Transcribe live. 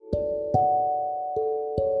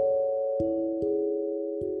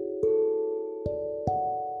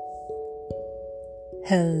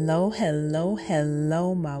Hello, hello,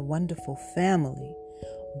 hello, my wonderful family.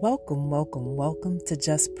 Welcome, welcome, welcome to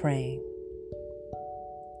Just Praying.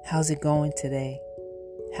 How's it going today?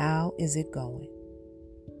 How is it going?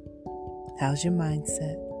 How's your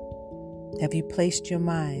mindset? Have you placed your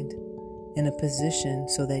mind in a position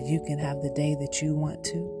so that you can have the day that you want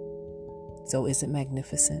to? So is it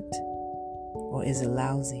magnificent or is it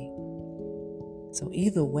lousy? So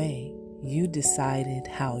either way, you decided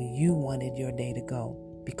how you wanted your day to go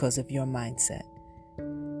because of your mindset.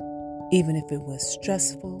 Even if it was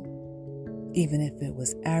stressful, even if it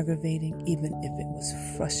was aggravating, even if it was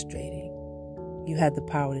frustrating, you had the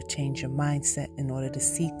power to change your mindset in order to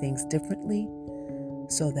see things differently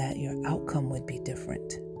so that your outcome would be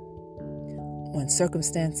different. When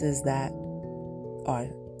circumstances that are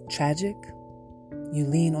tragic, you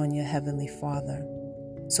lean on your Heavenly Father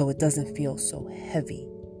so it doesn't feel so heavy,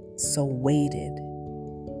 so weighted.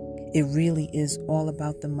 It really is all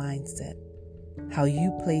about the mindset, how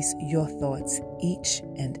you place your thoughts each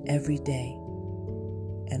and every day,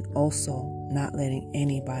 and also not letting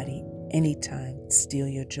anybody, anytime, steal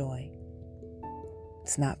your joy.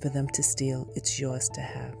 It's not for them to steal, it's yours to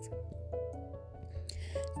have.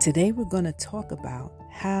 Today we're going to talk about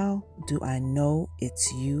how do I know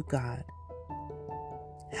it's you, God?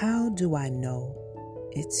 How do I know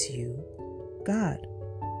it's you, God?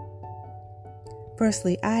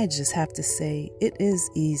 Firstly, I just have to say it is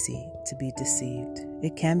easy to be deceived.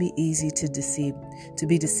 It can be easy to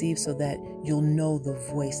be deceived so that you'll know the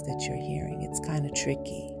voice that you're hearing. It's kind of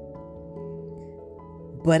tricky.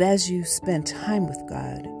 But as you spend time with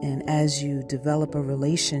God and as you develop a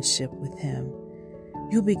relationship with Him,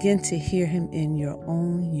 you'll begin to hear Him in your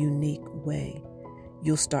own unique way.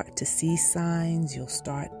 You'll start to see signs. You'll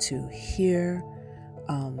start to hear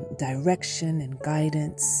direction and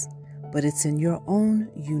guidance, but it's in your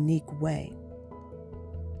own unique way.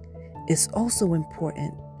 It's also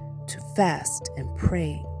important to fast and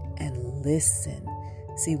pray and listen.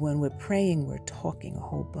 See, when we're praying, we're talking a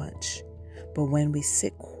whole bunch. But when we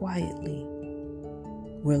sit quietly,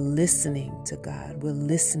 we're listening to God. We're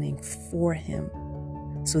listening for Him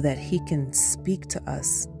so that He can speak to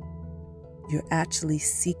us. You're actually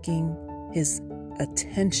seeking His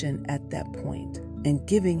attention at that point and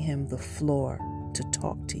giving Him the floor to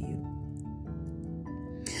talk to you.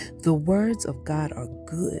 The words of God are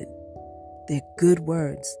good. They're good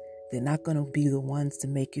words. They're not going to be the ones to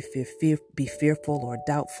make you be fearful or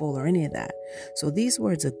doubtful or any of that. So these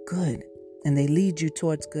words are good and they lead you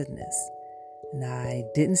towards goodness. Now, I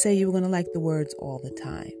didn't say you were going to like the words all the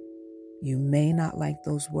time. You may not like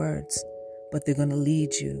those words, but they're going to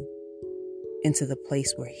lead you into the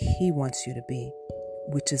place where He wants you to be,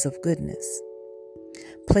 which is of goodness.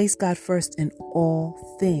 Place God first in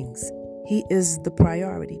all things. He is the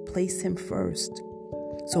priority. Place Him first.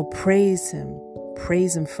 So praise Him.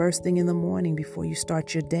 Praise Him first thing in the morning before you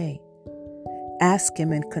start your day. Ask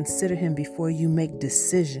Him and consider Him before you make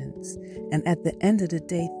decisions. And at the end of the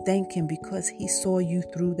day, thank Him because He saw you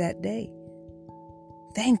through that day.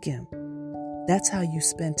 Thank Him. That's how you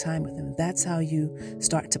spend time with Him. That's how you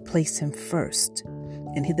start to place Him first.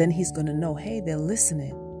 And then He's going to know, hey, they're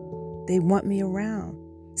listening. They want me around.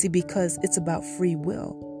 See, because it's about free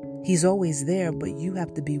will. He's always there, but you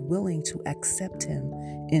have to be willing to accept Him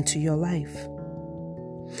into your life.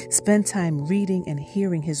 Spend time reading and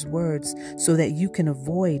hearing His words so that you can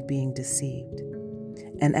avoid being deceived.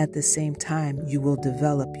 And at the same time, you will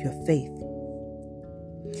develop your faith.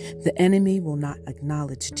 The enemy will not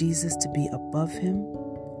acknowledge Jesus to be above him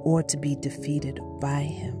or to be defeated by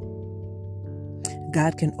him.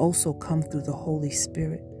 God can also come through the Holy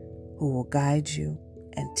Spirit who will guide you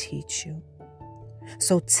and teach you.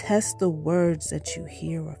 So test the words that you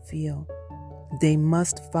hear or feel. They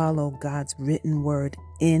must follow God's written word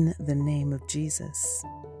in the name of Jesus.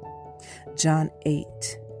 John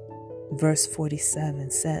 8, verse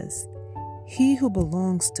 47 says, "He who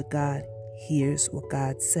belongs to God hears what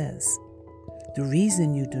God says. The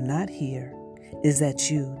reason you do not hear is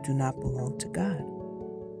that you do not belong to God."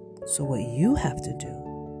 So what you have to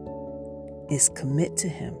do is commit to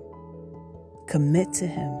Him. Commit to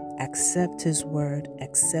Him, accept His word,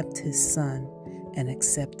 accept His Son, and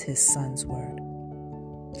accept His Son's word.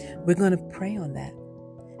 We're going to pray on that.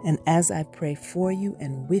 And as I pray for you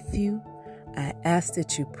and with you, I ask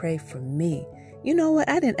that you pray for me. You know what?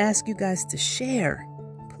 I didn't ask you guys to share.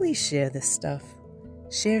 Please share this stuff.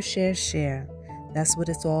 Share, share, share. That's what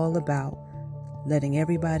it's all about. Letting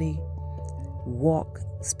everybody walk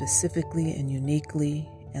specifically and uniquely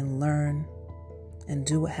and learn and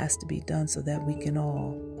do what has to be done so that we can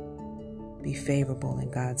all be favorable in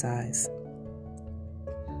God's eyes.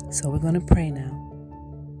 So we're going to pray now.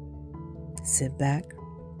 Sit back,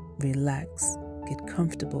 relax, get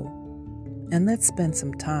comfortable, and let's spend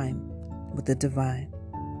some time with the divine.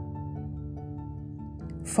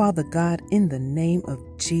 Father God, in the name of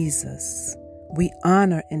Jesus, we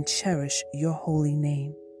honor and cherish your holy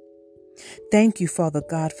name. Thank you, Father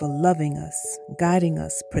God, for loving us, guiding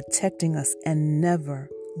us, protecting us, and never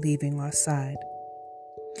leaving our side.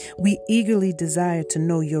 We eagerly desire to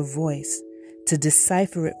know your voice, to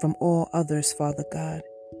decipher it from all others, Father God.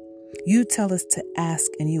 You tell us to ask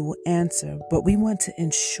and you will answer, but we want to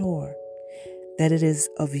ensure that it is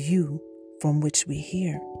of you from which we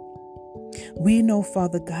hear. We know,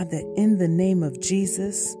 Father God, that in the name of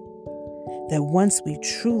Jesus, that once we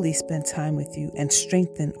truly spend time with you and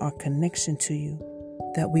strengthen our connection to you,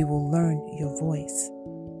 that we will learn your voice.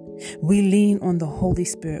 We lean on the Holy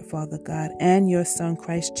Spirit, Father God, and your Son,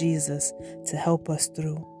 Christ Jesus, to help us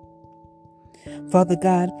through. Father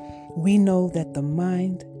God, we know that the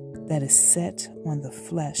mind that is set on the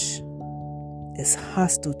flesh is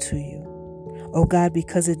hostile to you, oh God,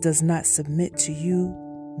 because it does not submit to you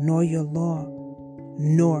nor your law,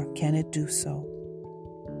 nor can it do so.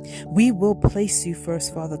 We will place you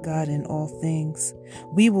first, Father God, in all things.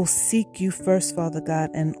 We will seek you first, Father God,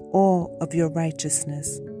 and all of your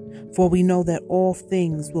righteousness, for we know that all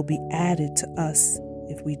things will be added to us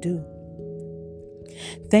if we do.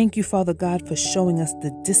 Thank you, Father God, for showing us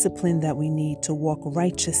the discipline that we need to walk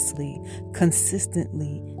righteously,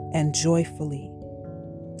 consistently, and joyfully.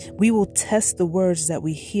 We will test the words that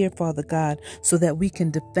we hear, Father God, so that we can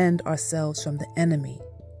defend ourselves from the enemy.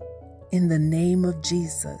 In the name of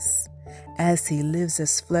Jesus, as he lives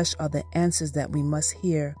as flesh are the answers that we must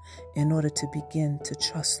hear in order to begin to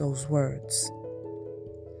trust those words.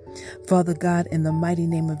 Father God, in the mighty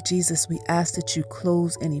name of Jesus, we ask that you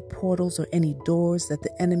close any portals or any doors that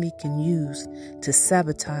the enemy can use to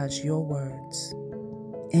sabotage your words.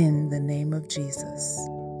 In the name of Jesus,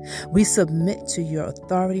 we submit to your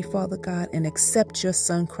authority, Father God, and accept your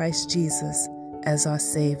Son, Christ Jesus, as our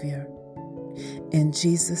Savior. In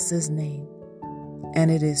Jesus' name. And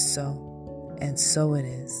it is so, and so it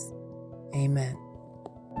is. Amen.